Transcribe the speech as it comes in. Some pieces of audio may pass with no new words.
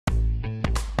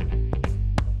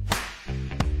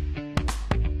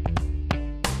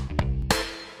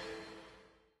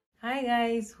Hi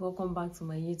guys, welcome back to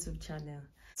my YouTube channel.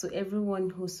 To everyone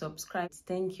who subscribed,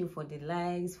 thank you for the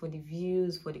likes, for the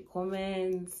views, for the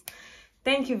comments.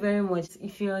 Thank you very much.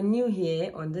 If you are new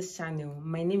here on this channel,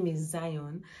 my name is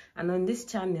Zion, and on this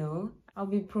channel I'll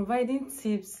be providing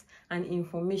tips and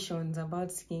information about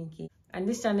skincare. And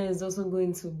this channel is also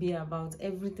going to be about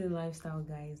everything lifestyle,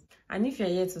 guys. And if you're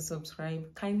yet to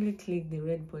subscribe, kindly click the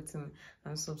red button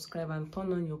and subscribe and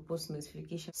turn on your post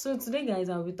notifications. So today, guys,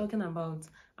 I'll be talking about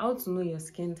how to know your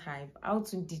skin type, how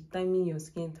to determine your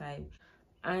skin type,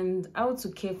 and how to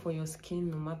care for your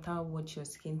skin no matter what your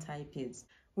skin type is.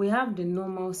 We have the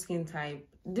normal skin type.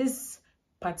 This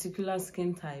particular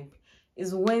skin type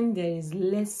is when there is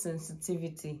less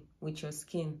sensitivity with your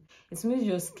skin. It means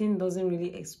your skin doesn't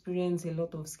really experience a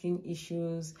lot of skin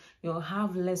issues. You'll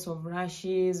have less of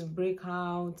rashes,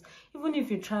 breakouts. Even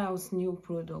if you try out new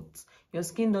products, your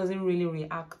skin doesn't really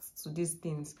react to these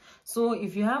things. So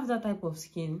if you have that type of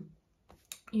skin,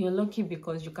 you're lucky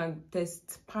because you can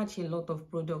patch a lot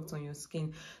of products on your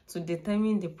skin to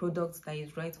determine the product that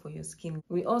is right for your skin.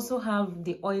 We also have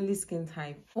the oily skin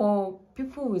type. For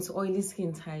people with oily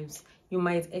skin types, you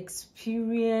might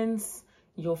experience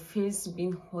your face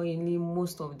being oily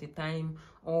most of the time,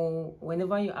 or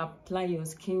whenever you apply your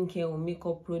skincare or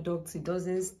makeup products, it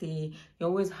doesn't stay. You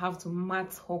always have to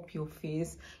matte up your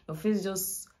face. Your face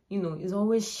just is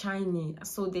always shiny.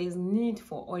 So there's need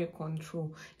for oil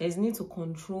control. There's need to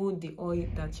control the oil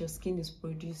that your skin is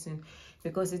producing,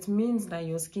 because it means that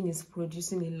your skin is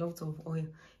producing a lot of oil,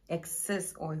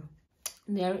 excess oil.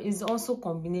 There is also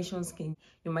combination skin.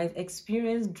 You might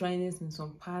experience dryness in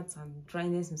some parts and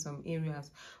dryness in some areas.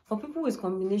 For people with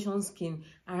combination skin,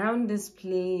 around this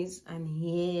place and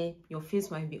here, your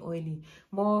face might be oily,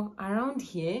 but around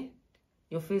here,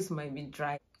 your face might be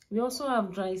dry. We also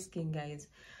have dry skin, guys.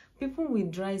 People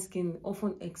with dry skin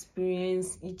often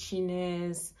experience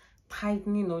itchiness,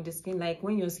 tightening of the skin, like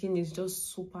when your skin is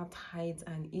just super tight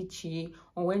and itchy,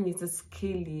 or when it is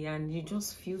scaly and you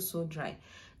just feel so dry.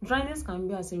 Dryness can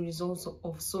be as a result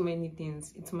of so many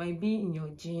things. It might be in your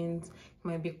genes, it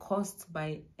might be caused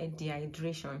by a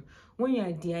dehydration. When you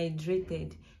are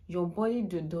dehydrated, your body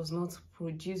does not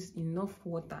produce enough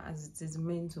water as it is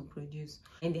meant to produce.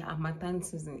 In the harmattan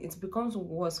season, it becomes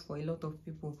worse for a lot of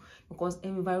people because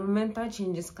environmental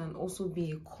changes can also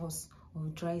be a cause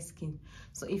of dry skin.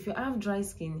 So if you have dry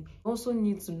skin, you also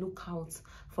need to look out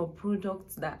for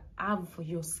products that have for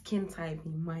your skin type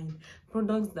in mind,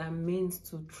 products that are meant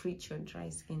to treat your dry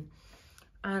skin.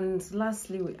 And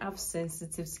lastly, we have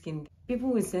sensitive skin.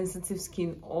 People with sensitive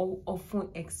skin often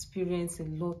experience a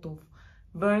lot of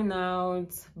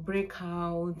burnout,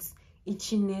 breakouts,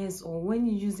 itchiness, or when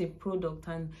you use a product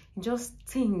and it just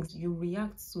stings, you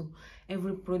react to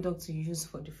every product you use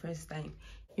for the first time.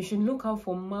 You should look out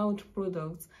for mild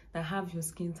products that have your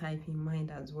skin type in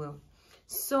mind as well.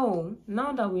 So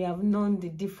now that we have known the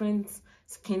different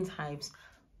skin types,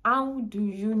 how do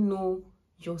you know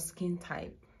your skin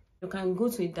type? You can go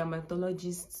to a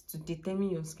dermatologist to determine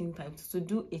your skin type, to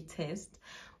do a test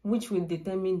which will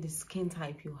determine the skin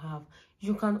type you have.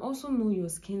 You can also know your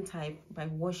skin type by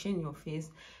washing your face.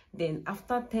 Then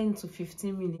after 10 to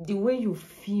 15 minutes, the way you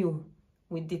feel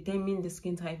will determine the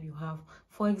skin type you have.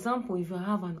 For example, if you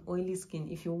have an oily skin,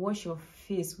 if you wash your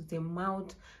face with a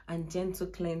mild and gentle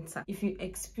cleanser, if you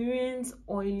experience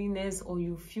oiliness or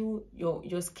you feel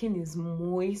your skin is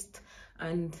moist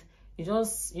and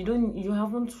you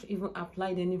haven't even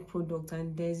applied any product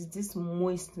and there's this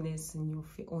moistness in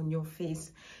on your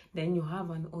face, then you have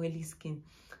an oily skin.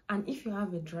 And if you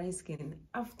have a dry skin,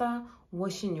 after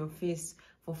washing your face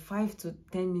for 5 to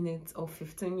 10 minutes or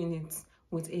 15 minutes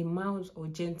with a mild or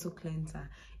gentle cleanser,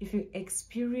 if you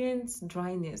experience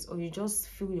dryness or you just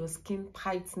feel your skin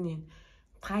tightening,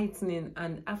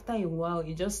 and after a while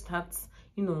it just starts,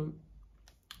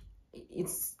 it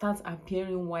starts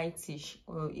appearing whitish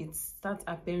or it starts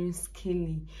appearing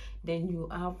scaly, then you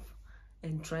have a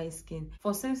dry skin.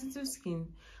 For sensitive skin,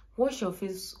 wash your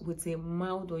face with a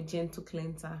mild or gentle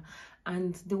cleanser,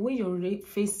 and the way your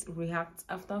face reacts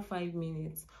after 5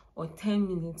 minutes or 10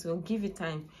 minutes, or give it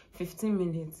time, 15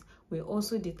 minutes, will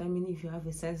also determine if you have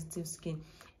a sensitive skin.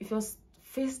 If your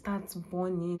face starts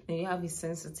burning, then you have a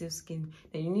sensitive skin.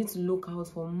 Then you need to look out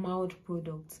for mild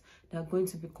products that are going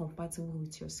to be compatible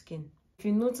with your skin. If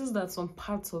you notice that some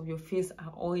parts of your face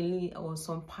are oily or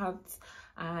some parts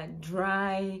are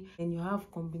dry, then you have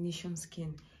combination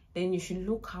skin. Then you should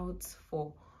look out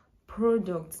for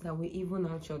products that will even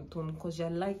out your tone, because you're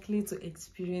likely to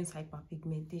experience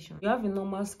hyperpigmentation. You have a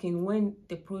normal skin, when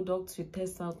the products you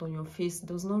test out on your face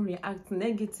does not react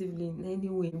negatively in any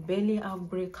way, you barely have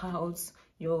breakouts,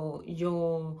 your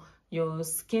your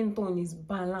skin tone is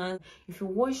balanced. If you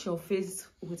wash your face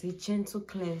with a gentle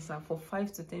cleanser for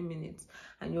 5 to 10 minutes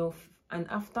and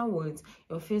afterwards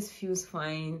your face feels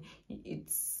fine,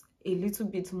 it's a little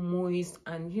bit moist,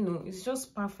 and you know, it's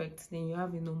just perfect, then you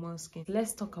have a normal skin.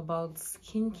 Let's talk about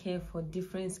skincare for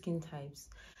different skin types.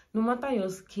 No matter your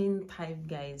skin type,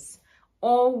 guys,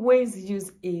 always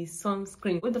use a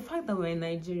sunscreen. With the fact that we're in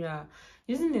Nigeria,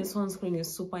 using a sunscreen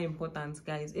is super important,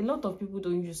 guys. A lot of people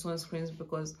don't use sunscreens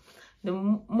because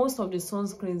most of the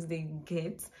sunscreens they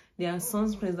get, they are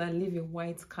sunscreens that leave a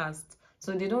white cast,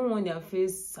 so they don't want their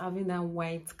face having that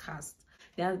white cast.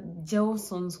 They are gel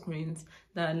sunscreens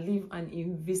that leave an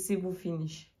invisible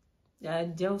finish. There are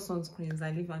gel sunscreens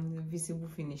that leave an invisible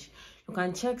finish. You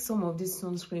can check some of this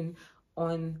sunscreen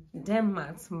on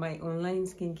Dermat, my online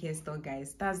skincare store,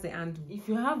 guys. That's the handle. If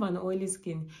you have an oily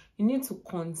skin, you need to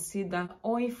consider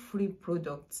oil-free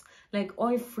products like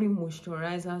oil-free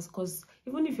moisturizers, because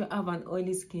even if you have an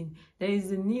oily skin, there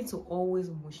is a need to always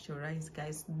moisturize,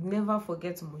 guys. Never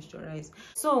forget to moisturize.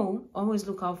 So always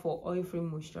look out for oil-free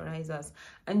moisturizers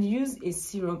and use a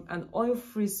serum, an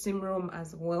oil-free serum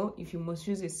as well. If you must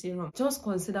use a serum, just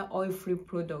consider oil-free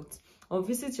products, or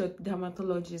visit your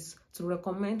dermatologist to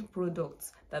recommend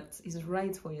products that is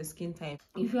right for your skin type.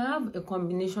 If you have a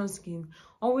combination skin,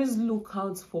 always look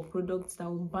out for products that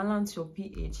will balance your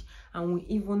pH and will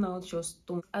even out your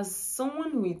tone. As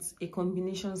someone with a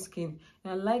combination skin,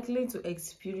 you are likely to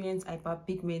experience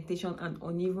hyperpigmentation and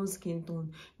uneven skin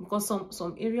tone because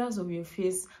some areas of your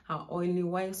face are oily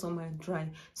while some are dry.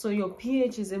 So your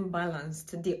pH isn't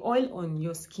balanced. The oil on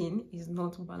your skin is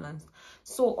not balanced.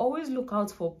 So always look out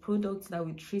for products that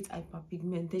will treat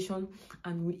hyperpigmentation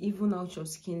and will even out your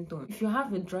skin tone. If you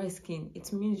have a dry skin,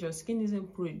 it means your skin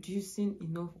isn't producing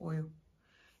enough oil.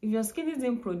 If your skin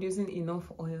isn't producing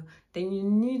enough oil, then you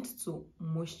need to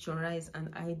moisturize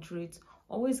and hydrate.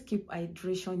 Always keep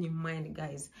hydration in mind,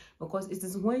 guys, because it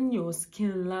is when your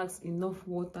skin lacks enough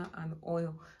water and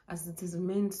oil as it is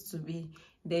meant to be,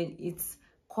 then it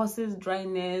causes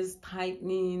dryness,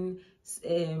 tightening,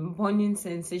 burning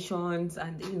sensations,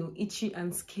 and you know, itchy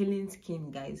and scaling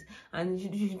skin, guys. And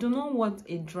you do not want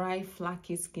a dry,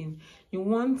 flaky skin. You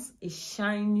want a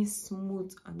shiny,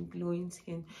 smooth and glowing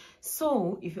skin.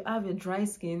 So if you have a dry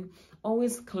skin,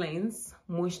 always cleanse,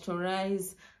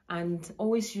 moisturize, and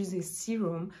always use a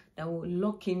serum that will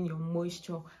lock in your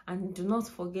moisture. And do not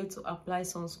forget to apply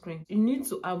sunscreen. You need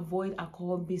to avoid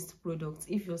alcohol-based products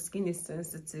if your skin is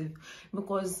sensitive,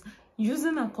 because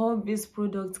using alcohol-based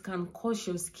products can cause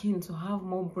your skin to have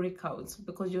more breakouts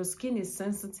because your skin is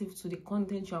sensitive to the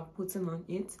content you are putting on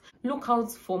it. Look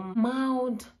out for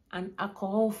mild and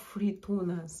alcohol-free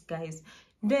toners, guys.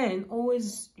 Then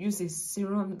always use a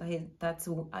serum that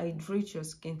will hydrate your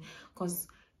skin, because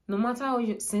no matter how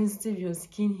sensitive your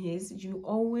skin is, you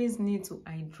always need to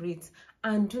hydrate.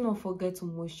 And do not forget to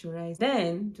moisturize.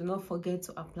 Then do not forget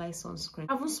to apply sunscreen.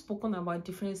 I haven't spoken about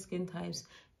different skin types.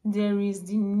 There is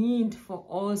the need for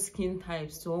all skin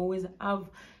types to always have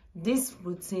this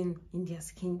routine in their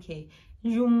skincare.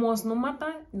 You must, no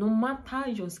matter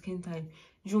your skin type,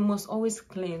 you must always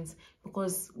cleanse,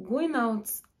 because going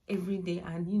out every day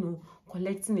and, you know,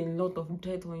 collecting a lot of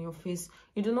dirt on your face,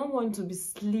 you do not want to be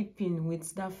sleeping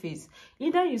with that face.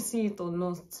 Either you see it or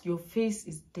not, your face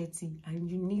is dirty and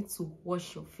you need to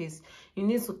wash your face. You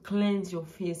need to cleanse your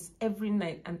face every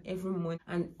night and every morning.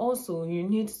 And also you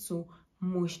need to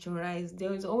moisturize.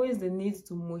 There is always the need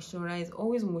to moisturize.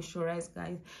 Always moisturize,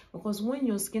 guys, because when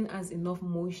your skin has enough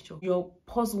moisture, your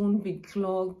pores won't be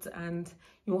clogged and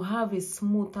you'll have a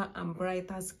smoother and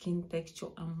brighter skin texture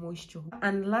and moisture.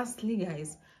 And lastly,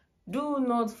 guys, do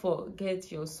not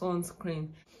forget your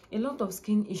sunscreen. A lot of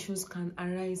skin issues can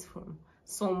arise from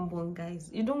sunburn, guys.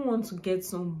 You don't want to get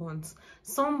sunburns.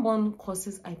 Sunburn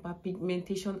causes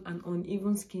hyperpigmentation and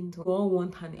uneven skin tone. We all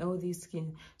want an healthy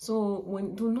skin. So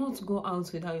do not go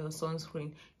out without your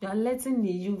sunscreen. You are letting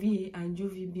the UVA and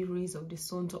UVB rays of the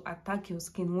sun to attack your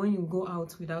skin when you go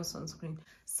out without sunscreen.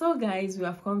 So guys, we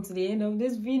have come to the end of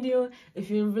this video.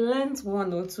 If you've learned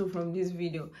one or two from this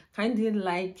video, kindly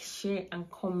like, share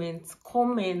and comment.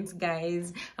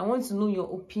 Guys, I want to know your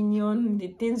opinion, the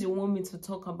things you want me to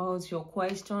talk about, your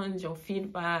questions, your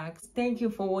feedback. Thank you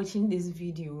for watching this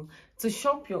video. To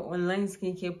shop your online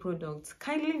skincare products,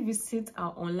 kindly visit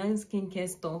our online skincare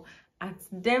store at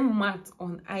Dermat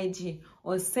on IG,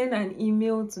 or send an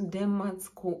email to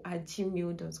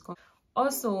dermatco@gmail.com.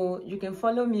 Also, you can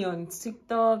follow me on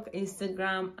TikTok,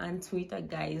 Instagram and Twitter,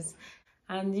 guys.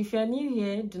 And if you're new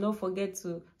here, do not forget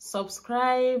to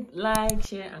subscribe, like,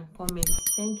 share and comment.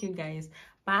 Thank you, guys.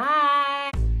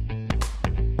 Bye.